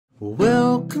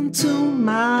Welcome to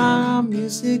my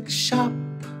music shop.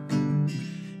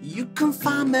 You can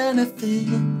find many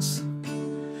things.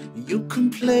 You can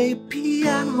play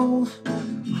piano.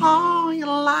 Oh, you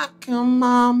like in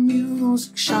my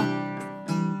music shop?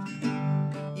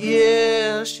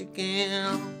 Yes, you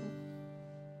can.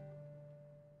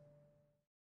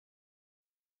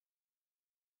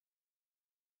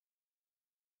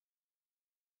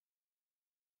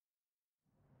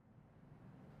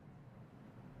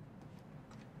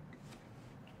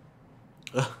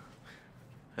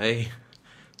 Hey,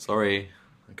 sorry,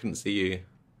 I couldn't see you.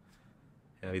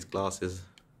 Yeah, these glasses,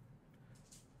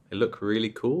 they look really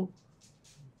cool,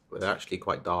 but they're actually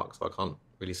quite dark, so I can't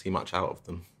really see much out of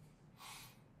them.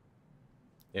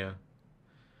 Yeah.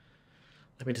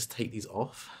 Let me just take these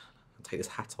off, and take this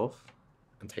hat off,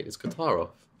 and take this guitar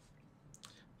off,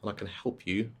 and I can help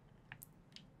you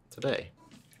today.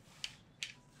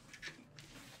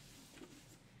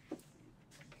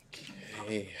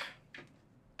 Okay.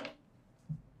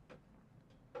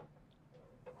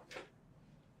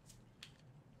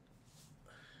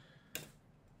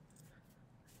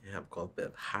 Yeah, I've got a bit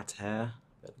of hat hair.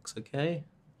 That looks okay.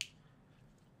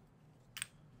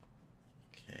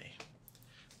 Okay.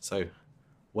 So,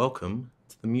 welcome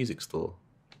to the music store.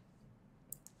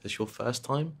 Is this your first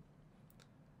time?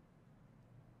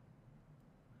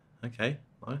 Okay,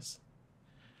 nice.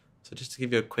 So just to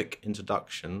give you a quick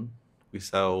introduction, we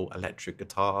sell electric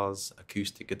guitars,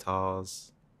 acoustic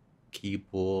guitars,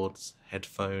 keyboards,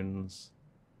 headphones,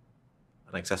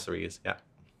 and accessories, yeah.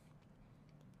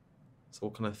 So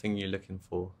what kind of thing are you looking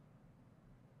for?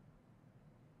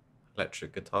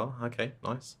 Electric guitar, okay,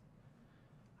 nice.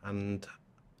 And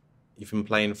you've been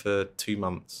playing for 2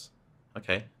 months,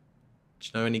 okay. Do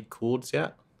you know any chords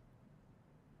yet?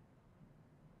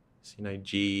 So you know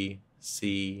G,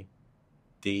 C,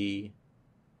 D,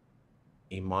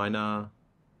 E minor,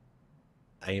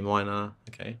 A minor,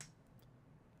 okay.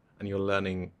 And you're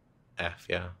learning F,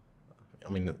 yeah. I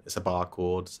mean, it's a bar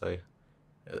chord, so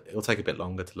it'll take a bit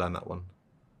longer to learn that one.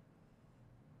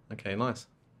 Okay, nice.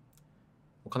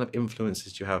 What kind of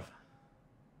influences do you have?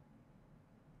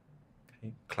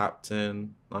 Okay,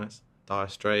 Clapton, nice. Dire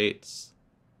Straits,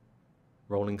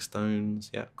 Rolling Stones,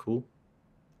 yeah, cool.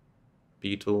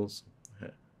 Beatles, yeah.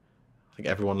 I think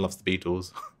everyone loves the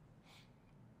Beatles.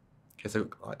 Okay, so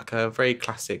like a very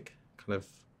classic kind of,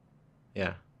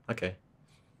 yeah, okay.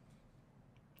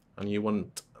 And you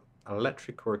want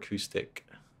electric or acoustic?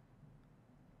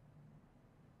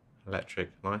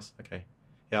 Electric, nice, okay.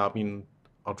 Yeah, I mean,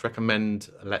 I'd recommend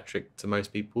electric to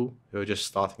most people who are just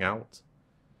starting out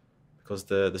because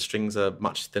the strings are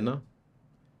much thinner.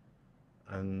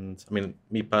 And I mean,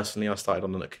 me personally, I started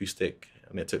on an acoustic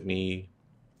and it took me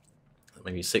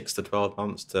maybe 6 to 12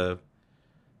 months to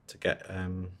get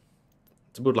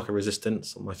to build like a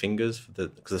resistance on my fingers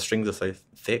because the strings are so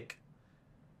thick,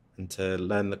 and to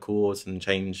learn the chords and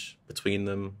change between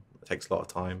them, it takes a lot of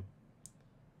time.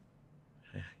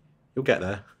 You'll get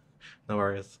there, no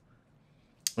worries.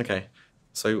 Okay,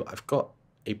 so I've got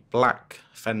a black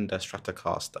Fender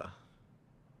Stratocaster.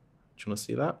 Do you want to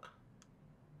see that?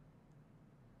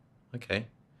 Okay,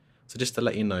 so just to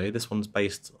let you know, this one's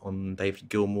based on David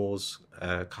Gilmour's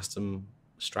custom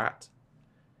Strat.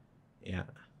 Yeah,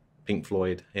 Pink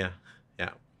Floyd, yeah, yeah.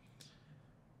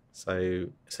 So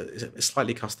it's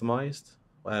slightly customized.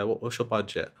 What's your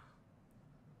budget?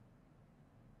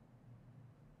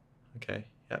 Okay,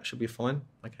 yeah, it should be fine.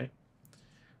 Okay,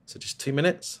 so just 2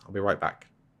 minutes. I'll be right back.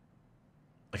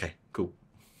 Okay, cool.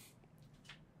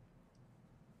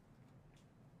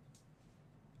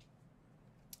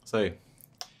 So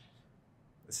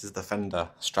this is the Fender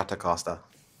Stratocaster.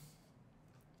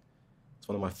 It's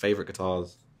one of my favorite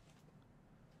guitars.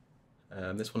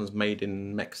 This one is made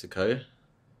in Mexico. I don't know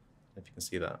if you can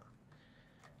see that.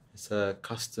 It's a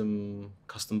custom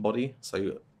body.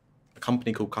 So a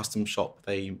company called Custom Shop,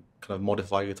 they kind of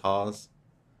modify guitars.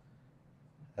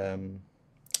 You've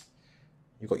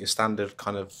got your standard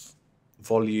kind of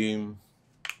volume,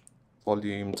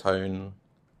 tone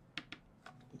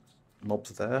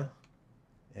knobs there.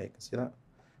 Yeah, you can see that.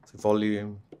 So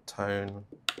volume, tone,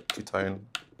 two-tone,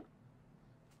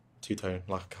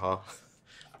 like a car.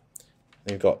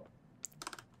 Then you've got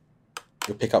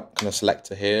your pickup kind of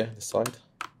selector here, this side.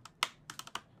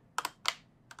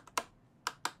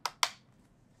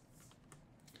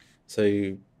 So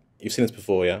you've seen this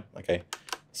before, yeah? Okay.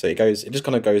 So it just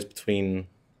kind of goes between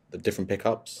the different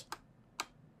pickups.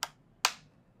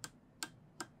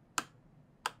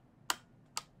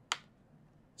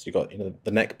 So you've got,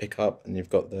 the neck pickup and you've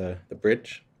got the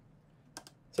bridge.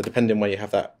 So depending where you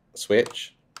have that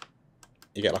switch,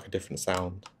 you get like a different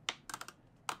sound.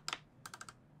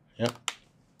 Yeah.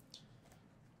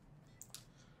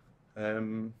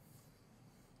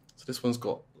 So this one's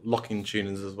got locking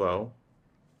tuners as well.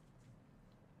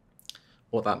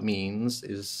 What that means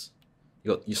is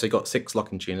you got 6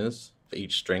 locking tuners for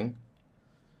each string.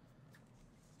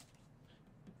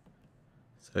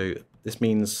 So this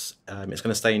means it's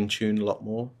going to stay in tune a lot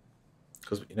more,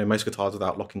 because most guitars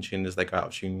without locking tuners, they go out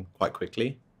of tune quite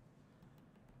quickly.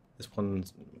 This one,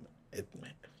 you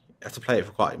have to play it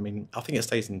for quite. I think it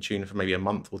stays in tune for maybe a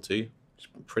month or 2. It's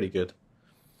pretty good.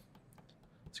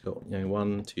 It's got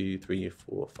 1, 2, 3,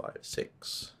 4, 5,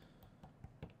 6.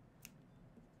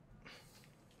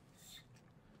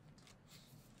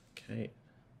 Okay.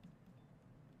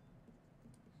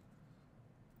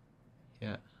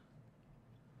 Yeah.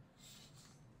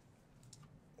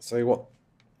 So what?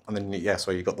 And then yeah,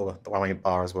 so you got the whammy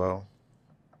bar as well.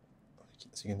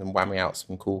 So you can whammy out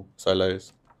some cool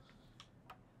solos.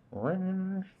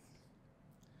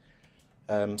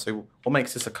 So what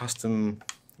makes this a custom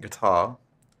guitar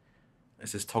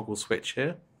is this toggle switch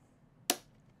here.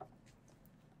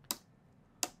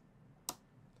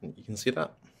 You can see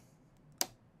that.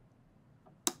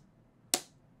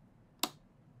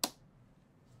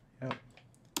 Yeah.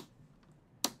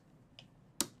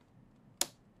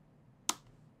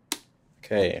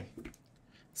 Okay,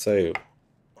 so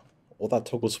what that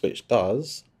toggle switch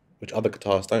does, which other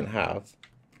guitars don't have,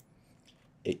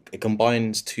 it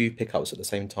combines 2 pickups at the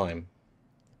same time.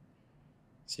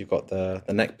 So you've got the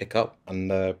neck pickup and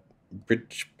the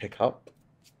bridge pickup.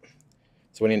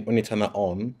 So when you turn that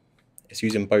on, it's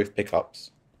using both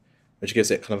pickups, which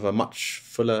gives it kind of a much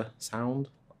fuller sound.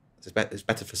 It's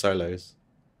better for solos.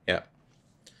 Yeah.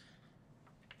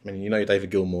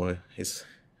 David Gilmour, his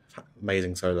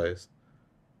amazing solos.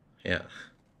 Yeah.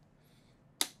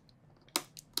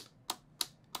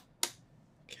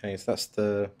 Okay, so that's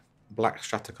the black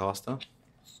Stratocaster.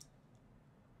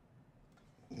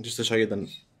 And just to show you the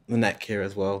neck here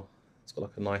as well, it's got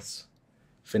like a nice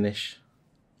finish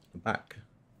at the back.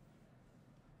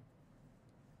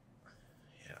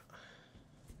 Yeah.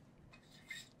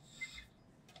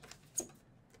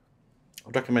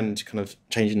 I'd recommend kind of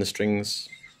changing the strings,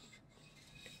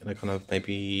 kind of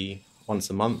maybe once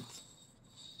a month.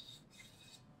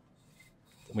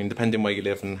 Depending where you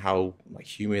live and how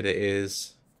humid it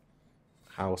is,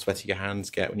 how sweaty your hands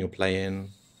get when you're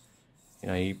playing,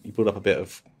 you build up a bit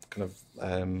of kind of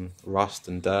rust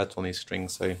and dirt on these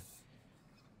strings. So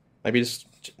maybe just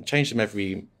change them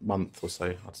every month or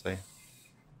so, I'd say.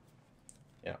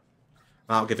 Yeah,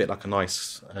 that'll give it like a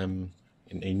nice a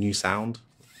new sound.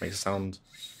 Makes it sound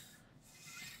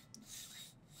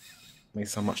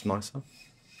much nicer.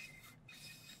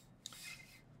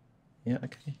 Yeah.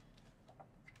 Okay.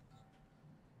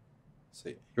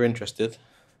 So you're interested?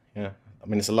 Yeah,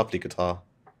 it's a lovely guitar.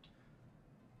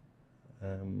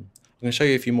 I'm going to show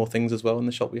you a few more things as well in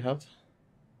the shop we have.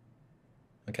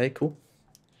 Okay, cool.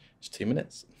 Just 2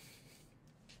 minutes.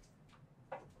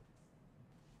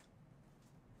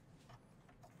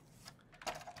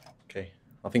 Okay,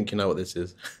 I think you know what this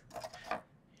is.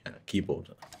 Yeah, keyboard.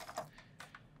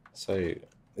 So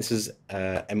this is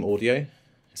M Audio.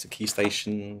 It's a key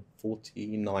station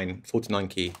 49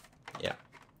 key. Yeah.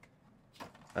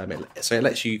 So it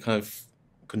lets you kind of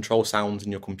control sounds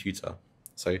in your computer.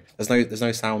 So there's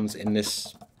no sounds in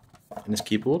this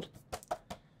keyboard,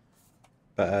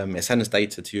 but it sends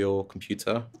data to your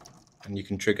computer, and you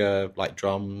can trigger like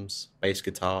drums, bass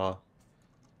guitar,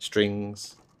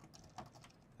 strings,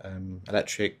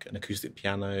 electric and acoustic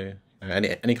piano,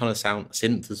 any kind of sound,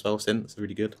 synth as well. Synths are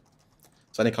really good.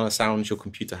 So any kind of sounds your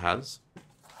computer has,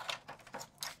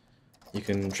 you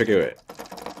can trigger it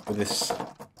with this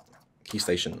key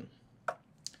station.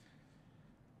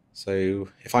 So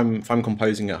if I'm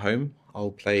composing at home,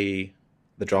 I'll play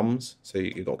the drums. So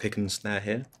you've got kick and snare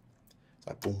here. It's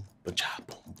like boom boom cha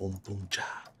boom boom boom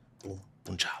cha boom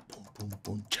boom cha boom boom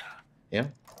boom cha. Yeah.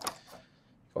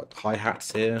 Got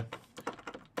hi-hats here.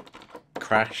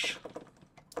 Crash.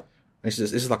 This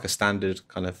is like a standard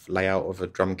kind of layout of a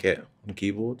drum kit on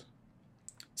keyboard.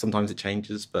 Sometimes it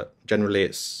changes, but generally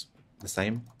it's the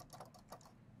same.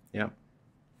 Yeah.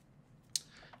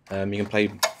 You can play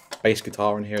bass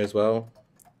guitar in here as well.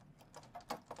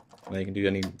 And you can do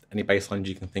any bass lines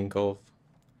you can think of.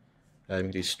 You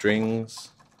can do strings.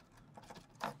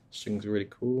 Strings are really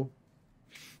cool.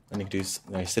 And you can do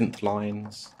synth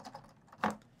lines.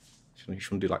 You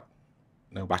should do like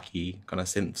wacky kind of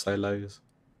synth solos.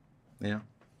 Yeah.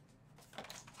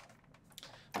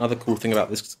 Another cool thing about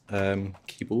this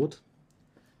keyboard,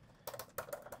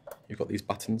 you've got these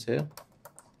buttons here.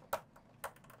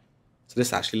 So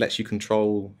this actually lets you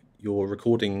control your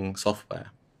recording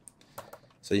software.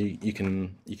 So you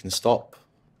can stop,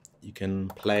 you can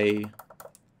play,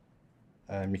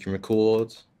 you can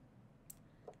record,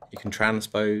 you can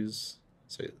transpose.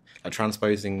 So like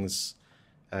transposing's,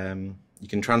 you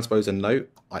can transpose a note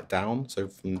like down, so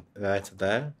from there to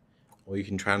there, or you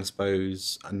can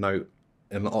transpose a note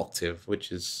in an octave,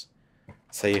 which is,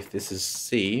 say if this is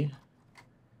C,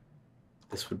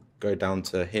 this would go down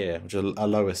to here, which is a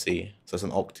lower C, so it's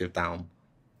an octave down.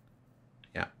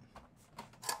 Yeah.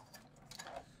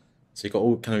 So you've got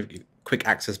all kind of quick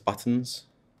access buttons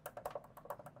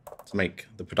to make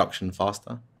the production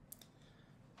faster. And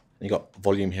you got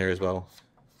volume here as well.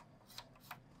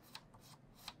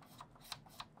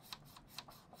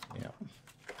 Yeah.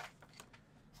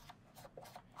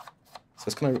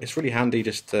 So it's really handy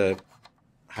just to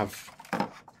have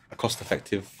a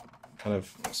cost-effective kind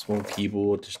of small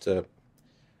keyboard just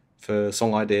for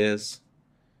song ideas.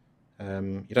 You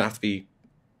don't have to be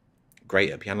great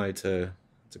at piano to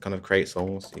kind of create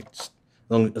songs. As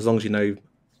long as you know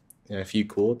a few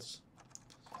chords,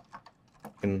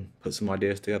 you can put some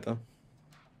ideas together.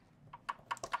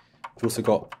 We've also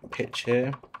got pitch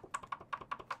here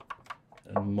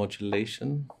and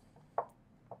modulation.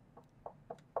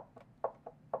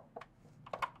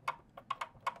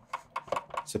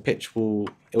 So pitch will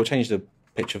change the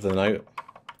pitch of the note.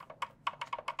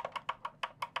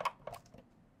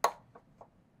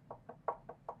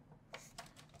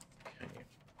 Okay.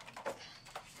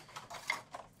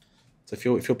 So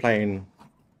if you're playing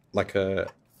like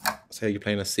say you're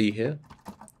playing a C here,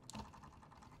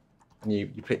 and you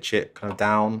pitch it kind of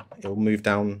down, it will move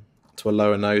down to a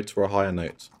lower note or a higher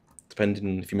note,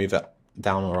 depending if you move it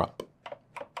down or up.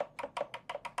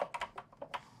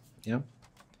 Yeah.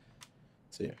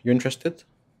 So you're interested?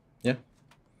 Yeah.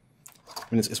 I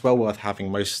mean, it's well worth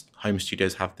having. Most home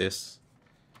studios have this.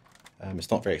 It's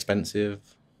not very expensive.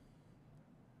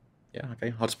 Yeah.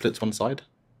 Okay. I'll just put it to one side.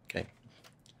 Okay.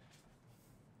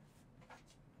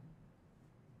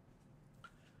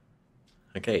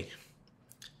 Okay.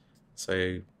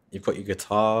 So you've got your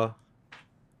guitar,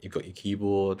 you've got your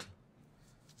keyboard.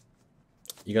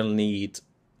 You're gonna need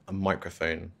a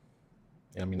microphone.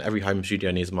 I mean, every home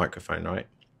studio needs a microphone, right?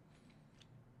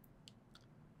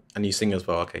 And you sing as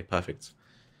well. Okay, perfect.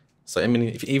 So I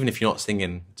mean, even if you're not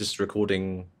singing, just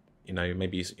recording,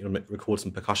 maybe record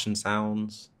some percussion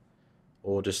sounds,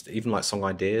 or just even like song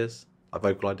ideas, like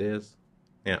vocal ideas.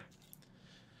 Yeah.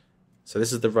 So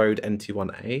this is the Rode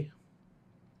NT1A.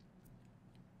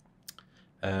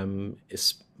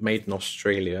 It's made in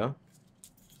Australia.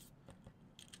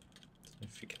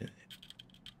 If you can,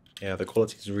 yeah, the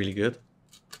quality is really good.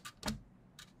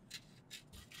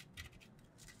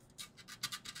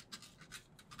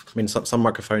 I mean, some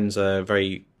microphones are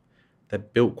they're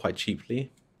built quite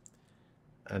cheaply,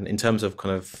 and in terms of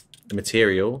kind of the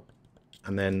material,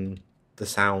 and then the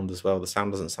sound as well. The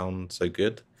sound doesn't sound so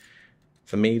good.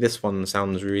 For me, this one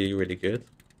sounds really, really good,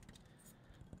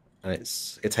 and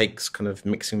it takes kind of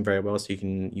mixing very well, so you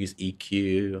can use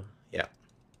EQ. Yeah.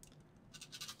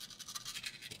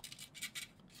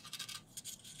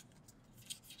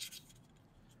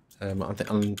 I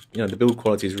think, the build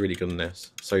quality is really good on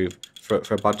this. So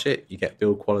for a budget, you get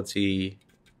build quality,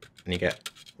 and you get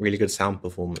really good sound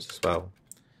performance as well.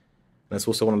 And it's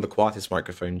also one of the quietest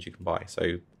microphones you can buy. So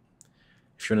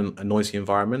if you're in a noisy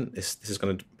environment, this is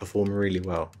going to perform really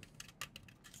well.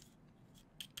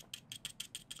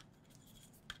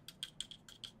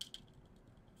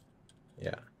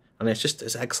 Yeah, and it's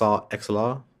XLR. Do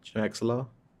you know XLR?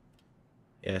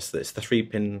 Yes, it's the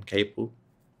 3-pin cable.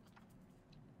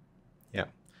 Yeah,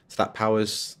 so that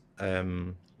powers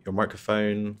your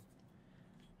microphone.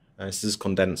 This is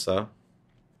condenser,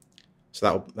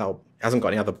 so it hasn't got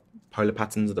any other polar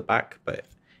patterns at the back, but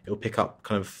it'll pick up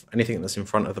kind of anything that's in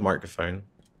front of the microphone.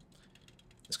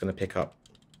 It's going to pick up.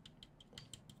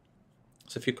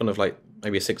 So if you're kind of like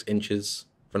maybe 6 inches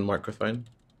from the microphone,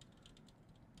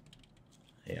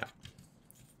 yeah,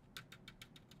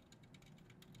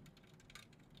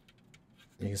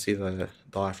 you can see the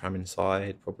diaphragm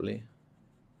inside probably.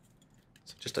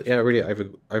 So just really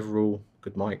overall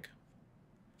good mic.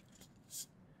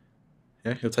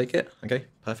 Yeah, you'll take it. Okay,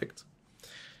 perfect.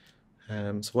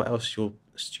 So what else is your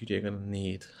studio gonna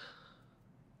need?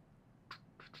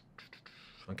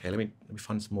 Okay, let me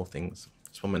find some more things.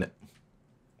 Just 1 minute.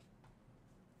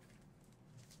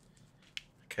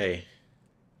 Okay,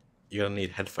 you're gonna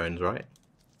need headphones, right?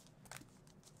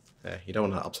 Yeah, you don't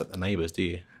want to upset the neighbors, do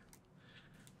you?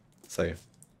 So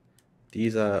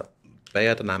these are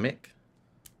Beyerdynamic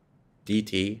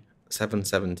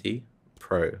DT770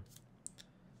 Pro.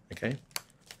 Okay,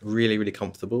 really, really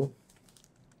comfortable.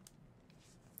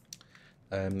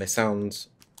 They sound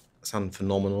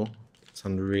phenomenal.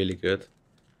 Sound really good.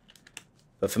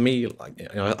 But for me, like, you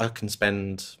know, I can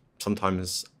spend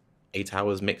sometimes 8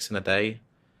 hours mixing a day,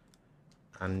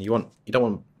 and you don't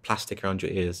want plastic around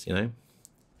your ears, you know.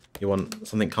 You want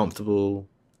something comfortable.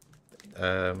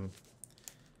 So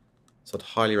I'd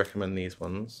highly recommend these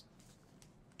ones.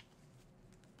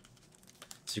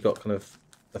 So you've got kind of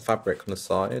the fabric on the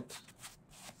side.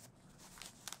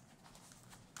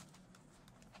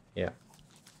 Yeah.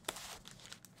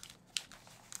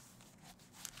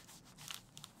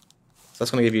 So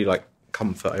that's going to give you like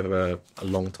comfort over a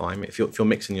long time. If you're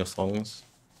mixing your songs,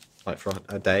 like for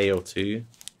a day or two,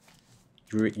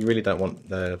 you really don't want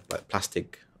the like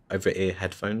plastic over-ear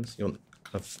headphones. You want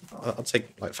kind of, I'd say,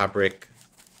 like fabric,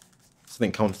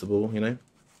 something comfortable, you know.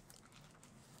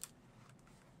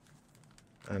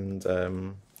 And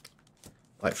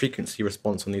like frequency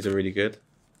response on these are really good.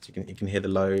 So you can hear the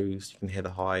lows, you can hear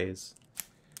the highs.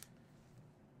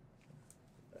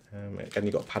 Again,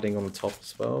 you've got padding on the top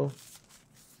as well.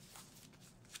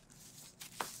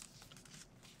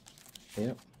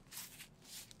 Yeah.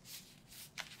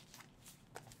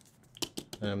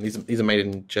 These are made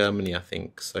in Germany, I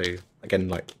think. So again,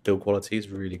 like build quality is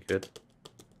really good.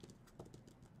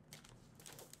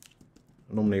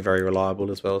 Normally very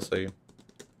reliable as well. So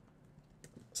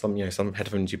some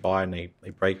headphones you buy and they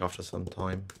break after some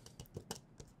time.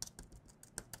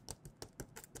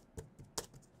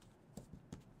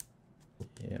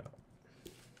 Yeah.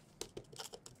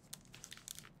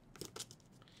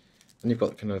 And you've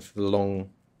got kind of the long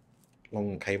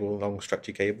cable, long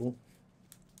stretchy cable.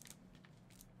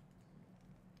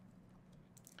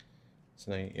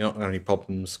 So you're not going to have any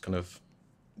problems kind of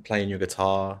playing your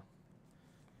guitar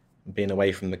and being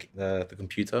away from the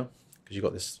computer, because you've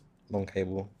got this long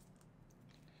cable.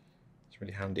 It's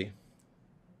really handy.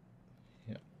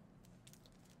 Yeah.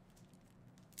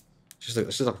 It's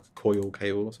just like a coil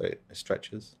cable, so it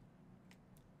stretches.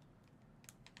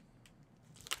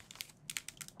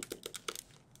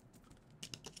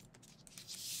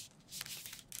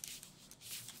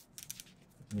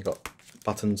 And you've got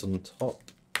buttons on the top.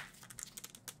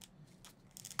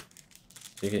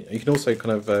 You can also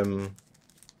kind of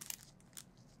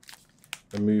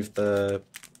remove the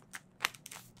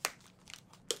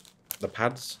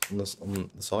pads on the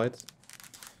sides.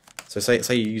 So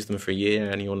say you use them for a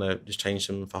year and you want to just change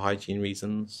them for hygiene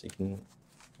reasons, you can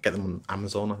get them on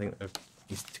Amazon. I think they're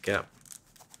easy to get.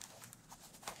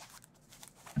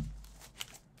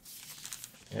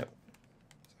 Yep.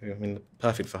 So I mean,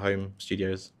 perfect for home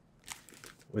studios.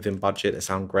 Within budget, they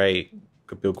sound great.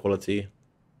 Good build quality.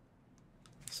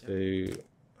 So,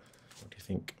 what do you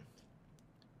think?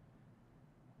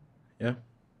 Yeah,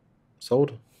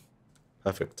 sold.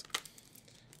 Perfect.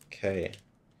 Okay.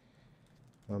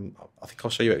 I think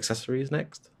I'll show you accessories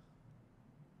next.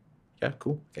 Yeah,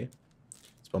 cool. Okay,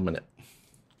 it's 1 minute.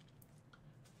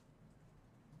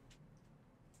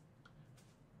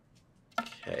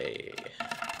 Okay.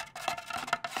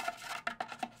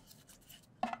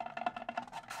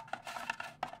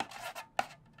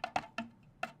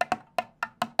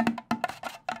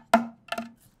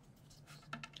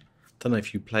 Don't know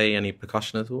if you play any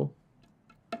percussion at all.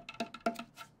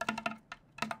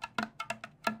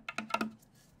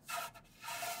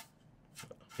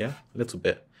 Yeah, a little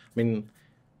bit. I mean,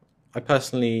 I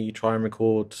personally try and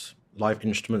record live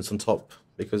instruments on top,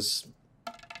 because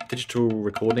digital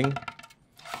recording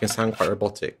can sound quite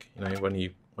robotic. You know, when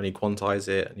you quantize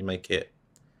it and you make it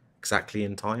exactly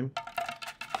in time,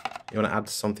 you want to add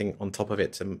something on top of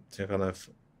it to kind of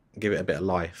give it a bit of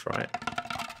life, right?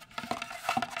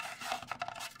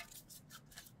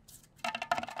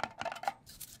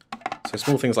 So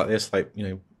small things like this, like, you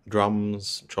know,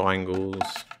 drums, triangles,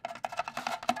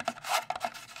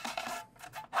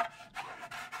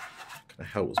 kind of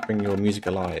helps bring your music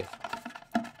alive.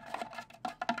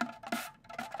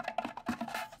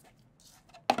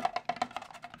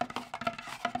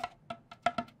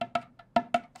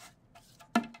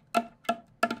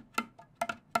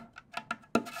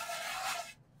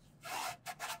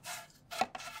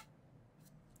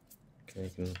 Okay, you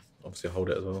can obviously hold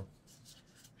it as well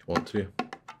if you want to.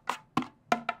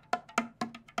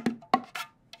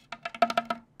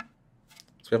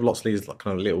 So we have lots of these like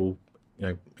kind of little,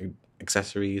 you know,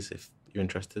 accessories if you're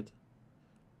interested.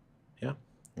 Yeah,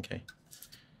 okay.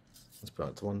 Let's put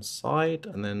that to one side,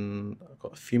 and then I've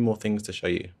got a few more things to show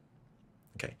you.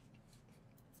 Okay.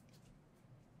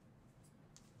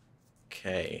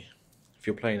 Okay, if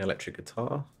you're playing electric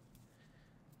guitar,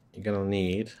 you're gonna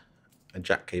need a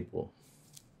jack cable.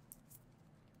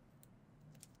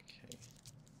 Okay.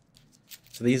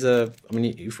 So these are, I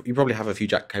mean, you probably have a few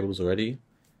jack cables already,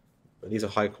 but these are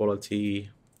high quality,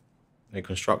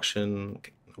 construction,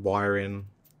 wiring.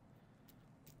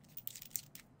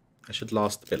 They should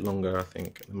last a bit longer, I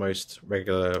think. The most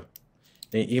regular,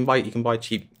 you can buy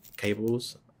cheap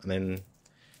cables, and then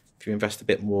if you invest a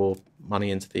bit more money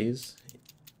into these,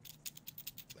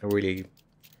 they'll really,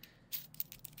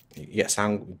 you get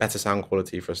better sound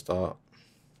quality for a start.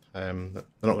 They're not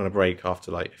going to break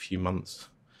after like a few months.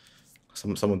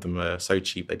 Some of them are so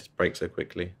cheap they just break so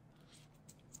quickly.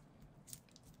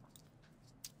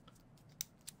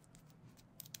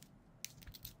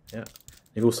 Yeah.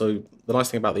 You've also, the nice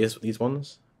thing about these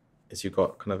ones is you've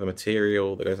got kind of a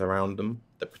material that goes around them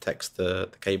that protects the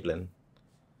cabling.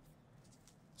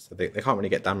 So they can't really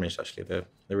get damaged actually. They're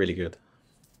really good.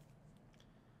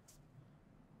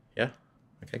 Yeah.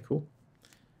 Okay, cool.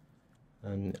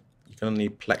 And you're gonna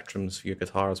need plectrums for your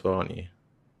guitar as well, aren't you?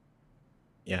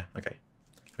 Yeah, okay.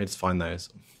 Let me just find those.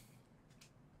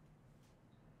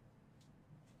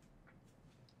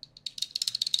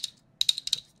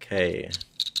 Okay.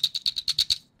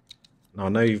 Now I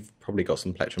know you've probably got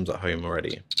some plectrums at home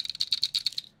already,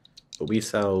 but we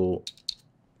sell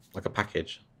like a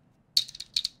package.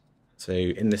 So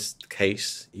in this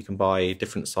case, you can buy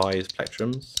different size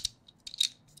plectrums.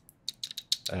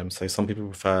 So some people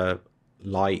prefer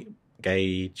light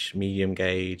gauge, medium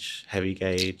gauge, heavy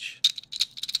gauge.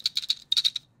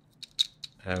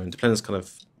 It depends kind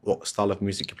of what style of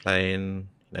music you're playing,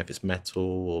 if it's metal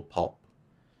or pop.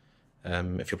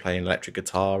 If you're playing electric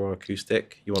guitar or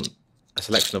acoustic, you want a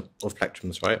selection of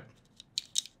plectrums, right?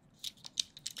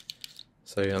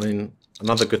 So, I mean,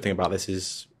 another good thing about this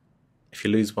is if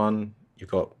you lose one, you've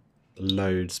got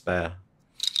loads spare.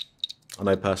 I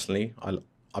know personally,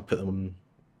 I put them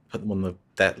on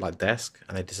the desk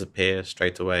and they disappear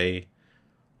straight away,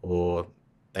 or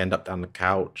they end up down the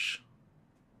couch.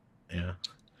 Yeah,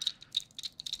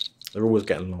 they're always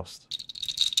getting lost.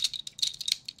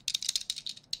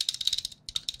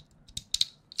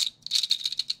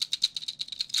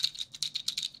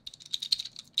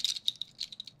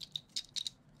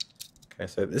 Okay,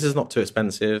 so this is not too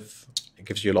expensive. It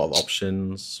gives you a lot of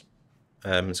options.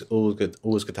 It's always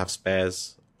good to have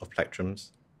spares of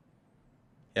plectrums.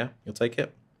 Yeah, you'll take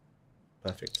it?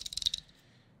 Perfect.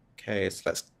 Okay, so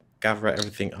let's gather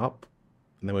everything up,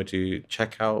 and then we'll do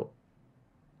checkout,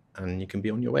 and you can be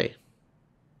on your way.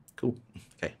 Cool.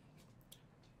 Okay.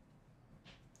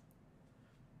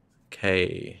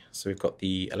 Okay, so we've got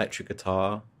the electric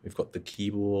guitar, we've got the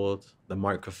keyboard, the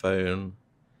microphone,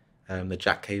 the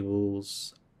jack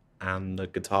cables, and the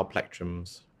guitar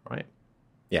plectrums, right?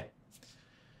 Yeah.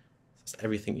 That's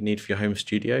everything you need for your home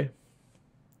studio.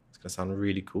 It's going to sound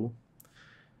really cool.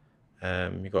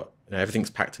 You've got everything's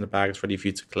packed in a bag. It's ready for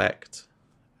you to collect.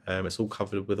 It's all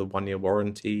covered with a 1-year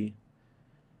warranty.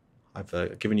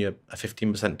 I've given you a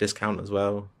 15% discount as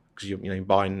well because you're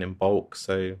buying in bulk.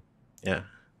 So yeah,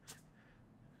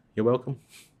 you're welcome.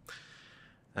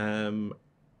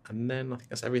 And then I think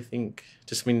that's everything.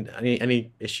 Just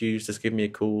any issues, just give me a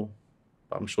call.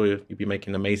 But I'm sure you'll be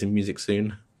making amazing music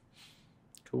soon.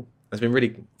 Cool. It's been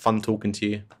really fun talking to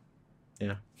you.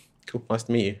 Yeah. Cool. Nice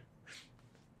to meet you.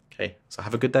 Okay. So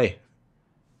have a good day.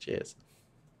 Cheers.